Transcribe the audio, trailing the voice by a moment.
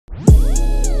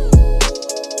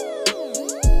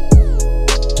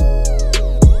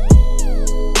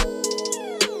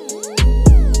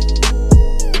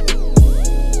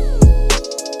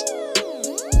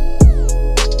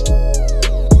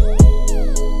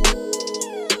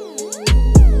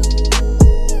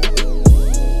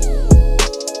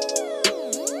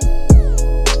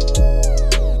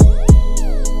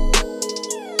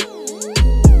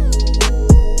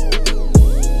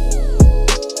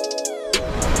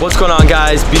What's going on,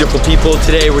 guys? Beautiful people.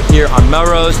 Today we're here on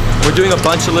Melrose. We're doing a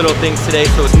bunch of little things today,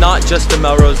 so it's not just a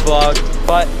Melrose vlog,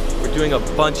 but we're doing a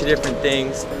bunch of different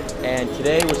things. And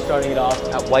today we're starting it off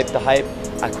at Wipe the Hype.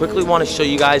 I quickly want to show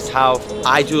you guys how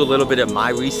I do a little bit of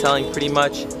my reselling pretty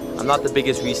much. I'm not the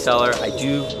biggest reseller. I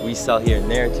do resell here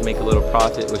and there to make a little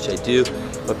profit, which I do.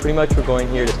 But pretty much we're going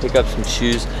here to pick up some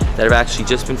shoes that have actually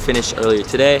just been finished earlier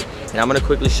today. And I'm gonna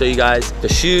quickly show you guys the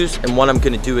shoes and what I'm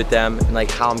gonna do with them and like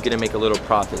how I'm gonna make a little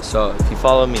profit. So if you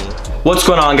follow me. What's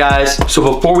going on, guys?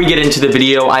 So before we get into the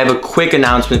video, I have a quick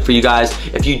announcement for you guys.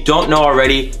 If you don't know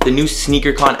already, the new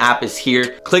SneakerCon app is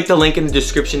here. Click the link in the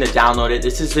description to download it.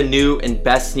 This is the new and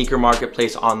best sneaker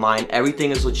marketplace online.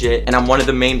 Everything is legit, and I'm one of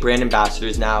the main brand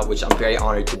ambassadors now, which I'm very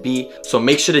honored to be. So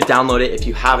make sure to download it if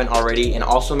you haven't already, and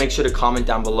also make sure to comment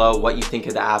down below what you think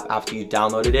of the app after you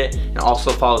downloaded it, and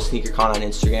also follow SneakerCon on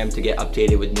Instagram to get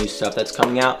updated with new stuff that's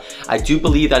coming out. I do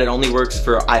believe that it only works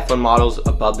for iPhone models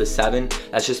above the 7.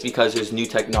 That's just because there's new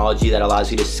technology that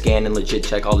allows you to scan and legit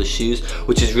check all the shoes,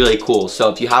 which is really cool. So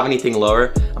if you have anything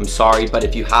lower, I'm sorry, but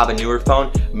if you have a newer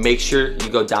phone, make sure you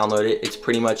go download it. It's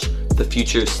pretty much the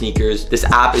future of sneakers. This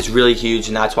app is really huge,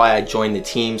 and that's why I joined the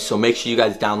team. So make sure you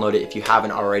guys download it if you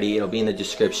haven't already. It'll be in the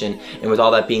description. And with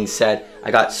all that being said, I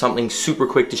got something super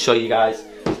quick to show you guys.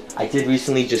 I did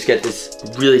recently just get this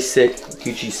really sick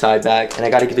Gucci side bag, and I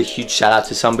gotta give a huge shout out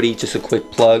to somebody, just a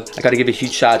quick plug. I gotta give a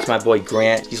huge shout out to my boy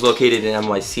Grant. He's located in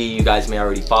NYC. You guys may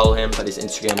already follow him, but his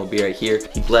Instagram will be right here.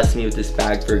 He blessed me with this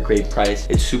bag for a great price.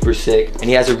 It's super sick, and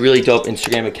he has a really dope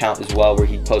Instagram account as well where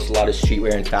he posts a lot of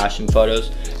streetwear and fashion photos.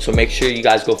 So make sure you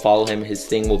guys go follow him. His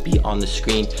thing will be on the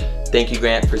screen. Thank you,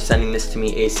 Grant, for sending this to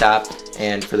me ASAP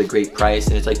and for the great price.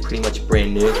 And it's like pretty much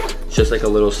brand new. It's just like a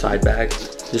little side bag.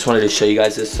 Just wanted to show you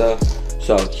guys this stuff.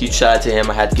 So huge shout out to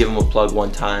him. I had to give him a plug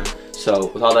one time. So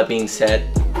with all that being said,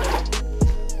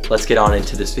 let's get on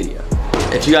into this video.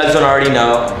 If you guys don't already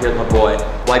know, here's my boy,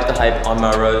 Wipe the Hype on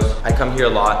Melrose. I come here a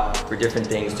lot for different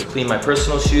things, to clean my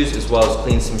personal shoes as well as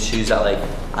clean some shoes that like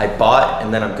I bought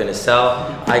and then I'm gonna sell.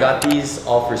 I got these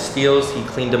all for steals. He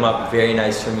cleaned them up very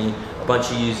nice for me. A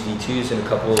bunch of used V2s and a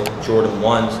couple Jordan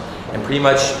 1s. And pretty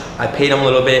much I paid him a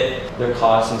little bit, their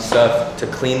costs and stuff, to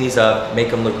clean these up, make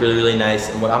them look really, really nice.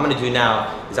 And what I'm gonna do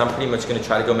now is I'm pretty much gonna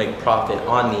try to go make profit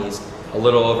on these a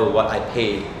little over what I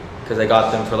paid, because I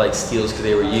got them for like steals because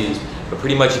they were used. But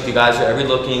pretty much if you guys are ever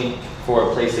looking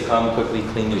for a place to come quickly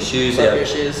clean your shoes,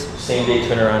 same day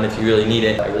turnaround if you really need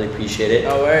it. I really appreciate it.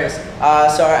 No worries.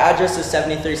 So our address is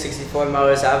 7364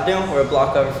 Melrose Avenue. We're a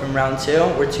block over from Round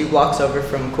 2. We're 2 blocks over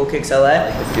from Cool Kicks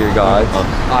LA. Dear God.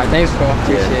 Alright, thanks, bro.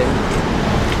 Appreciate it.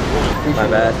 My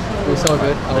bad. It was so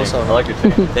good. I like your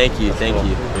thing. Thank you, thank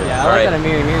you. Yeah, I like that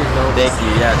mirror though. Thank you.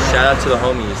 Yeah, shout out to the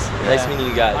homies. Yeah. Nice meeting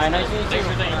you guys. Nice meeting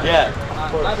you. Yeah.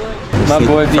 My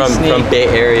boy from Bay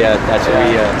Area. That's where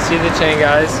we see the chain,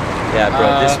 guys. Yeah,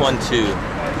 bro. This one too.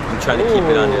 I'm trying to keep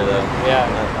it under though. Yeah.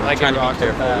 I'm like trying to be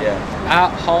careful. Yeah.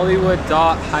 At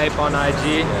Hollywood.hype on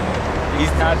IG.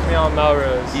 He's catch me on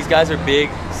Melrose. These guys are big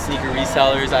sneaker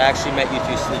resellers. I actually met you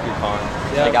through SneakerCon.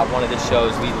 Yep. Like at one of the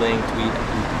shows, we linked, we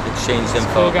exchanged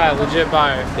info. Cool guy, legit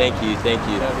buyer. Thank you, thank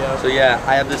you. Yep. So yeah,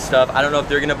 I have this stuff. I don't know if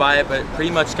they're gonna buy it, but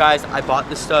pretty much, guys, I bought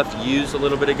this stuff used a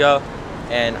little bit ago,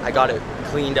 and I got it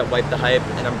cleaned at Wipe the Hype,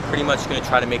 and I'm pretty much gonna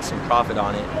try to make some profit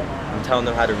on it. I'm telling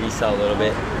them how to resell a little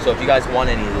bit. So if you guys want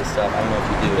any of this stuff, I don't know if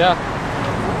you do. Yeah.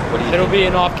 What do you It'll think? be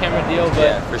an off-camera deal, but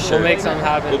yeah, for sure. We'll make something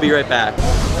happen. We'll be right back.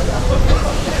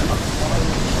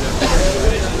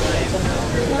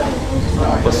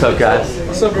 What's up, guys?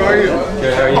 What's up, bro? How are you?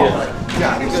 Good, how are you?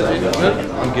 Yeah,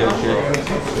 I'm good,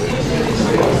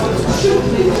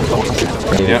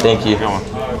 Yeah. Thank you.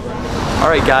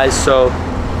 Alright, guys, so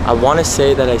I want to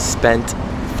say that I spent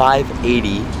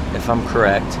 $580, if I'm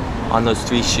correct, on those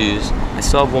 3 shoes. I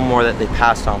still have one more that they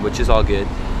passed on, which is all good.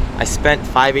 I spent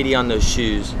 $580 on those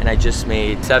shoes, and I just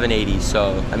made $780,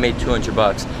 so I made 200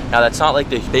 bucks. Now that's not like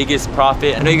the biggest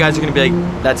profit. I know you guys are gonna be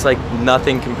like, that's like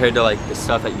nothing compared to like the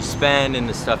stuff that you spend and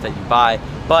the stuff that you buy,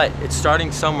 but it's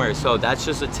starting somewhere, so that's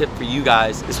just a tip for you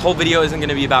guys. This whole video isn't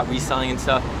gonna be about reselling and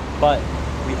stuff, but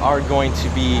we are going to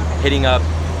be hitting up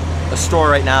a store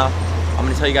right now. I'm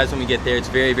gonna tell you guys when we get there. It's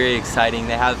very, very exciting.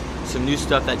 They have some new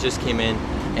stuff that just came in.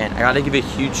 And I gotta give a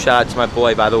huge shout out to my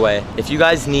boy, by the way. If you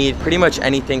guys need pretty much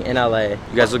anything in LA, you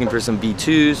guys looking for some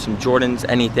V2s, some Jordans,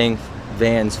 anything,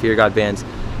 Vans, Fear God Vans,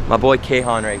 my boy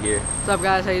Kahan right here. What's up,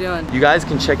 guys? How you doing? You guys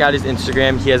can check out his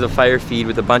Instagram. He has a fire feed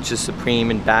with a bunch of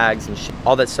Supreme and bags and shit,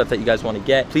 all that stuff that you guys want to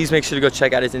get. Please make sure to go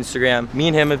check out his Instagram. Me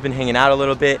and him have been hanging out a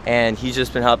little bit, and he's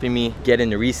just been helping me get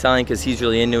into reselling because he's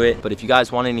really into it. But if you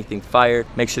guys want anything fire,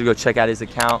 make sure to go check out his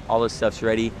account. All this stuff's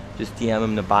ready. Just DM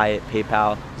him to buy it.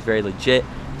 PayPal is very legit.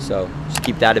 So just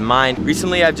keep that in mind.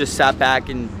 Recently, I've just sat back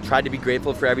and tried to be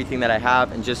grateful for everything that I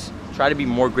have and just try to be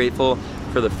more grateful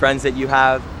for the friends that you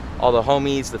have, all the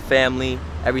homies, the family,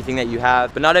 everything that you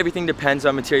have. But not everything depends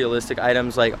on materialistic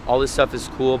items. Like, all this stuff is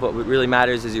cool, but what really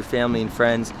matters is your family and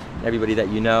friends and everybody that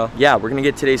you know. Yeah, we're gonna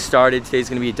get today started. Today's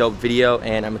gonna be a dope video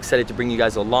and I'm excited to bring you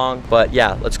guys along. But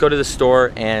yeah, let's go to the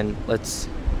store and let's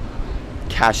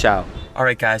cash out. All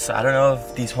right guys, so I don't know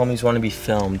if these homies want to be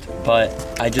filmed,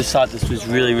 but I just thought this was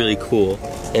really, really cool.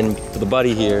 And for the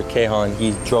buddy here, Kahan,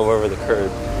 he drove over the curb.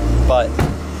 But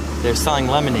they're selling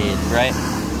lemonade, right?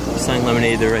 They're selling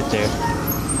lemonade, they're right there.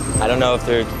 I don't know if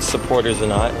they're supporters or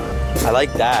not. I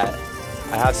like that.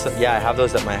 I have some, yeah, I have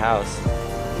those at my house.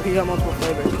 You got multiple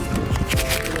flavors.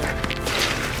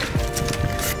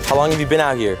 How long have you been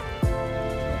out here?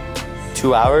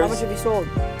 2 hours? How much have you sold?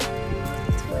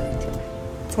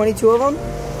 22 of them?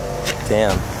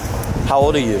 Damn. How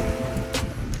old are you?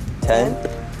 10?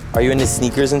 Are you into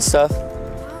sneakers and stuff?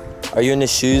 Are you into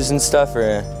shoes and stuff,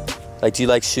 or like, do you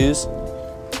like shoes?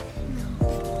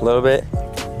 A little bit?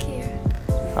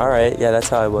 All right, yeah, that's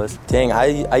how I was. Dang,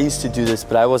 I used to do this,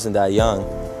 but I wasn't that young.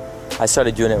 I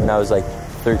started doing it when I was like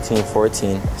 13,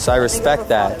 14. So I respect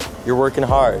that. You're working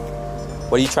hard.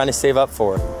 What are you trying to save up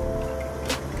for?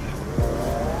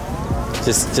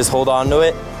 Just hold on to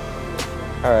it?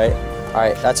 All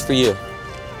right, that's for you.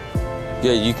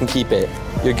 Good, you can keep it.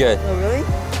 You're good. Oh, really?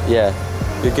 Yeah,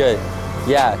 you're good.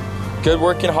 Yeah, good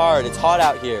working hard. It's hot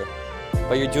out here,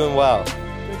 but you're doing well.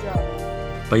 Good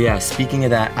job. But yeah, speaking of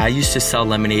that, I used to sell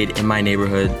lemonade in my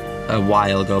neighborhood a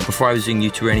while ago, before I was doing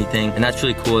YouTube or anything, and that's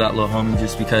really cool, that little homie,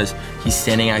 just because he's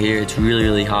standing out here. It's really,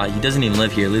 really hot. He doesn't even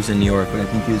live here, he lives in New York, but I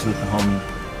think he was with the homie.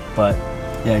 But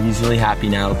yeah, he's really happy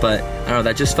now. But I don't know,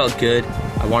 that just felt good.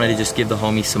 I wanted to just give the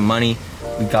homie some money.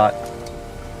 We got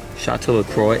Chateau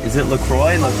LaCroix. Is it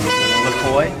LaCroix?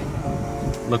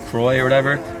 LaCroix or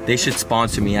whatever. They should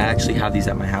sponsor me. I actually have these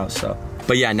at my house, so.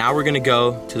 But yeah, now we're gonna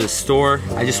go to the store.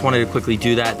 I just wanted to quickly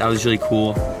do that. That was really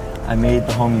cool. I made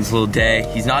the homie's little day.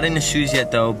 He's not into shoes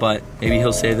yet though, but maybe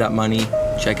he'll save that money,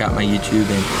 check out my YouTube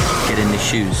and get into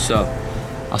shoes. So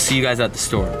I'll see you guys at the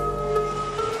store.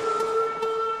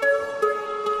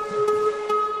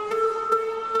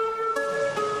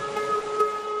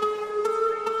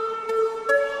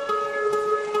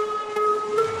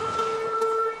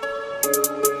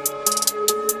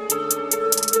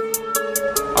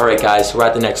 All right guys, so we're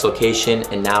at the next location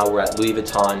and now we're at Louis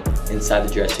Vuitton inside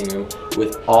the dressing room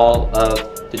with all of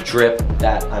the drip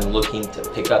that I'm looking to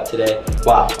pick up today.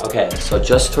 Wow, okay, so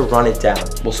just to run it down,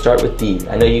 we'll start with these.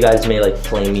 I know you guys may like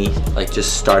flame me, like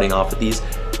just starting off with these.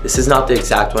 This is not the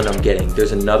exact one I'm getting.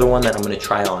 There's another one that I'm gonna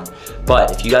try on.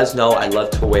 But if you guys know, I love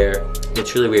to wear,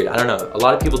 it's really weird, I don't know, a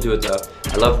lot of people do it though.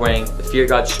 I love wearing the Fear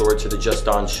God shorts or the Just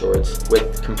On shorts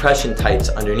with compression tights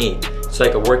underneath. It's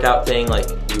like a workout thing, like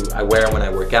I wear them when I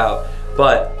work out,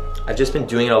 but I've just been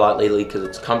doing it a lot lately because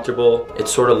it's comfortable, it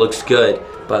sort of looks good,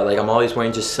 but like I'm always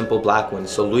wearing just simple black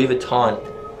ones. So Louis Vuitton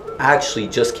actually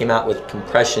just came out with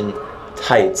compression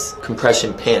tights,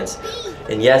 compression pants.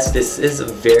 And yes, this is a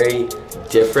very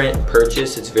different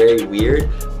purchase, it's very weird,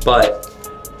 but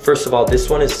first of all, this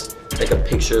one is like a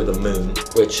picture of the moon,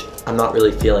 which I'm not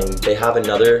really feeling. They have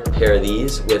another pair of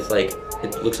these with like,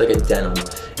 it looks like a denim,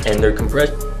 and they're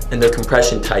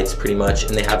compression tights pretty much,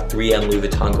 and they have 3M Louis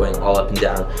Vuitton going all up and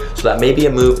down. So that may be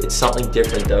a move. It's something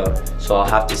different though, so I'll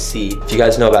have to see. If you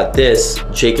guys know about this,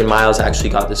 Jake and Miles actually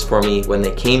got this for me when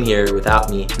they came here without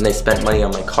me, and they spent money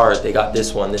on my card. They got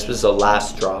this one. This was the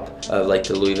last drop of like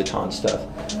the Louis Vuitton stuff.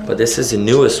 But this is the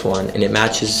newest one, and it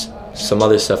matches some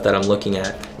other stuff that I'm looking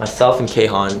at. Myself and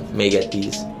Kahan may get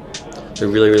these. They're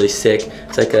really, really sick.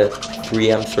 It's like a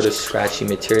 3M sort of scratchy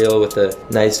material with a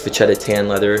nice vachetta tan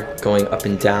leather going up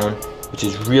and down, which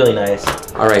is really nice.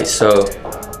 All right, so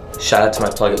shout out to my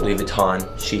plug at Louis Vuitton.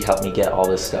 She helped me get all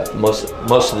this stuff. Most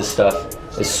of this stuff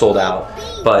is sold out,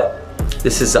 but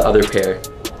this is the other pair.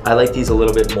 I like these a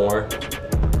little bit more.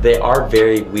 They are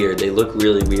very weird. They look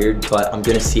really weird, but I'm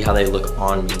gonna see how they look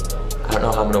on me. I don't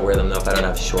know how I'm gonna wear them though if I don't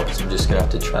have shorts. I'm just gonna have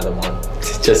to try them on.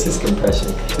 Just this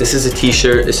compression. This is a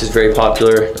t-shirt. This is very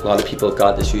popular. A lot of people have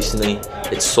got this recently.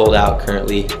 It's sold out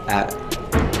currently at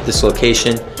this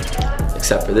location,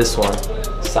 except for this one.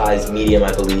 Size medium,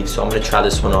 I believe. So I'm gonna try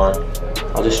this one on.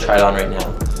 I'll just try it on right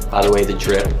now. By the way, the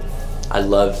drip. I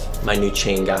love my new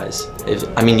chain, guys.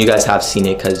 I mean, you guys have seen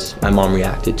it because my mom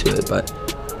reacted to it, but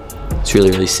it's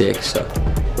really, really sick. So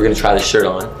we're gonna try the shirt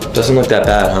on. Doesn't look that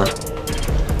bad, huh?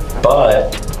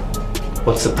 But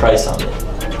what's the price on it?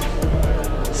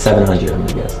 700, I'm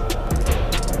gonna guess.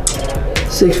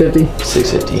 650.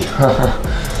 650.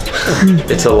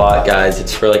 It's a lot, guys.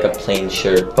 It's for like a plain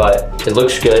shirt, but it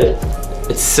looks good.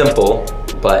 It's simple,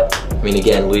 but I mean,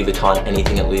 again, Louis Vuitton,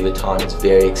 anything at Louis Vuitton is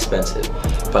very expensive.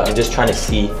 But I'm just trying to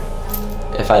see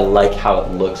if I like how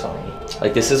it looks on me.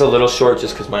 Like, this is a little short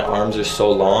just because my arms are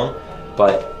so long,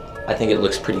 but I think it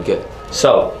looks pretty good.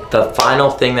 So the final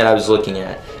thing that I was looking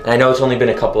at, and I know it's only been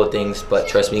a couple of things, but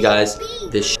trust me guys,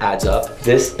 this adds up.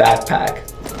 This backpack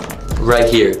right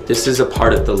here, this is a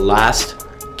part of the last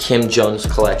Kim Jones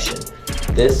collection.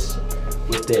 This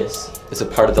with this is a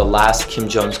part of the last Kim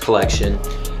Jones collection.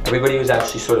 Everybody was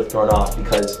actually sort of thrown off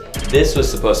because this was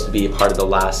supposed to be a part of the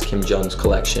last Kim Jones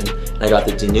collection. And I got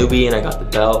the Danube and I got the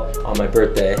Bel on my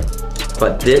birthday.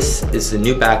 But this is the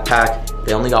new backpack.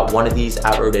 They only got one of these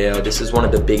at Rodeo. This is one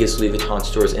of the biggest Louis Vuitton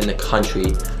stores in the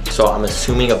country. So I'm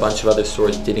assuming a bunch of other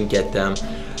stores didn't get them.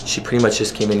 She pretty much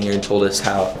just came in here and told us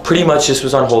how pretty much this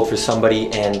was on hold for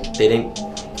somebody and they didn't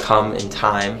come in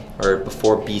time or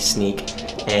before B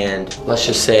Sneak. And let's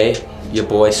just say your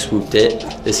boy swooped it.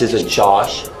 This is a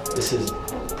Josh. This is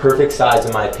perfect size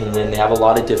in my opinion. They have a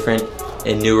lot of different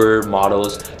and newer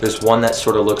models. There's one that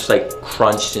sort of looks like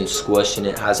crunched and squished and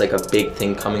it has like a big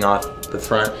thing coming off the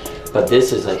front. But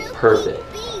this is like perfect.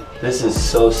 This is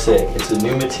so sick. It's a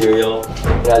new material.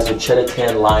 It has a cheddar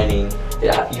tan lining.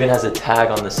 It even has a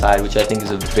tag on the side, which I think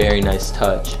is a very nice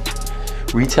touch.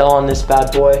 Retail on this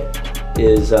bad boy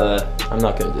is, I'm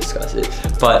not gonna discuss it,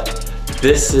 but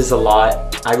this is a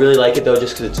lot. I really like it though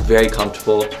just because it's very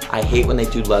comfortable. I hate when they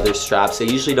do leather straps. They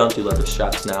usually don't do leather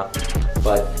straps now,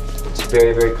 but it's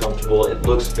very, very comfortable. It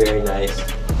looks very nice.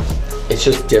 It's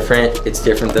just different. It's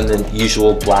different than the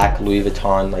usual black Louis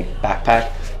Vuitton like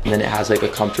backpack. And then it has like a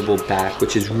comfortable back,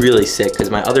 which is really sick because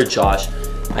my other Josh,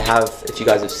 I have, if you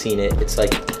guys have seen it, it's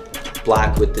like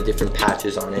black with the different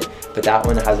patches on it. But that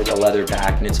one has like a leather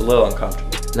back and it's a little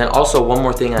uncomfortable. And then also one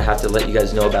more thing I have to let you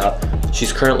guys know about.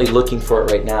 She's currently looking for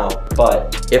it right now,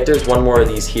 but if there's one more of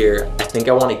these here, I think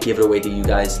I want to give it away to you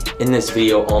guys in this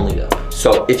video only though.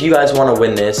 So if you guys want to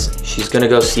win this, she's gonna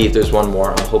go see if there's one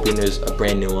more. I'm hoping there's a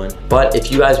brand new one. But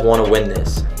if you guys want to win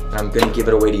this, I'm gonna give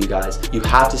it away to you guys. You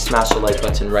have to smash the like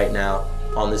button right now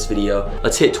on this video.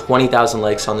 Let's hit 20,000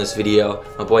 likes on this video.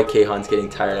 My boy Kayhan's getting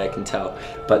tired, I can tell.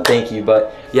 But thank you.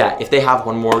 But yeah, if they have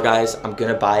one more, guys, I'm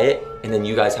gonna buy it. And then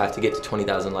you guys have to get to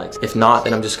 20,000 likes. If not,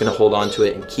 then I'm just gonna hold on to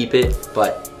it and keep it.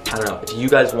 But I don't know, if you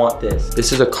guys want this,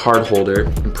 this is a card holder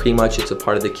and pretty much it's a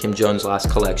part of the Kim Jones last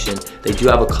collection. They do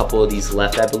have a couple of these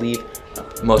left, I believe.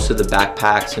 Most of the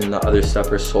backpacks and the other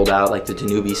stuff are sold out, like the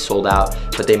Danube sold out,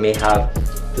 but they may have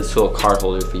this little card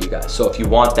holder for you guys. So if you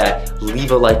want that,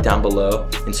 leave a like down below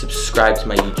and subscribe to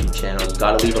my YouTube channel. You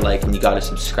gotta leave a like and you gotta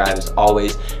subscribe as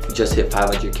always. We just hit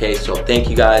 500K, so thank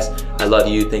you guys. I love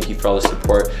you, thank you for all the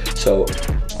support. So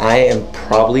I am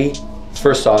probably,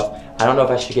 first off, I don't know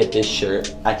if I should get this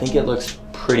shirt. I think it looks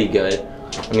pretty good.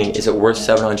 I mean, is it worth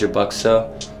 700 bucks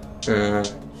though?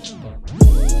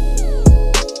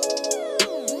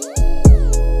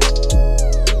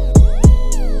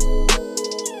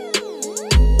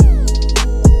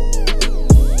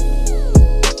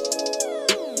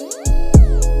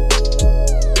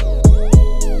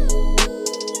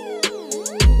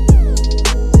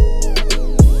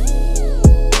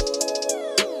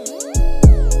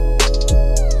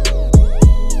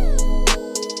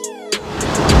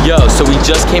 Yo, so we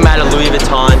just came out of Louis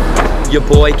Vuitton. Your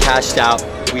boy cashed out.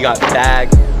 We got bag,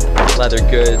 leather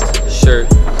goods, shirt,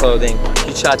 clothing.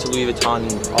 Huge shout out to Louis Vuitton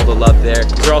and all the love there.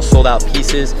 They're all sold out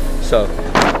pieces. So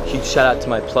huge shout out to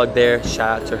my plug there.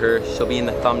 Shout out to her. She'll be in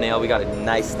the thumbnail. We got a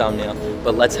nice thumbnail.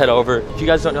 But let's head over. If you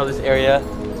guys don't know this area,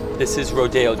 this is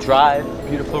Rodeo Drive.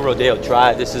 Beautiful Rodeo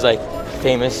Drive. This is like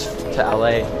famous to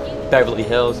LA, Beverly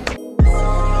Hills.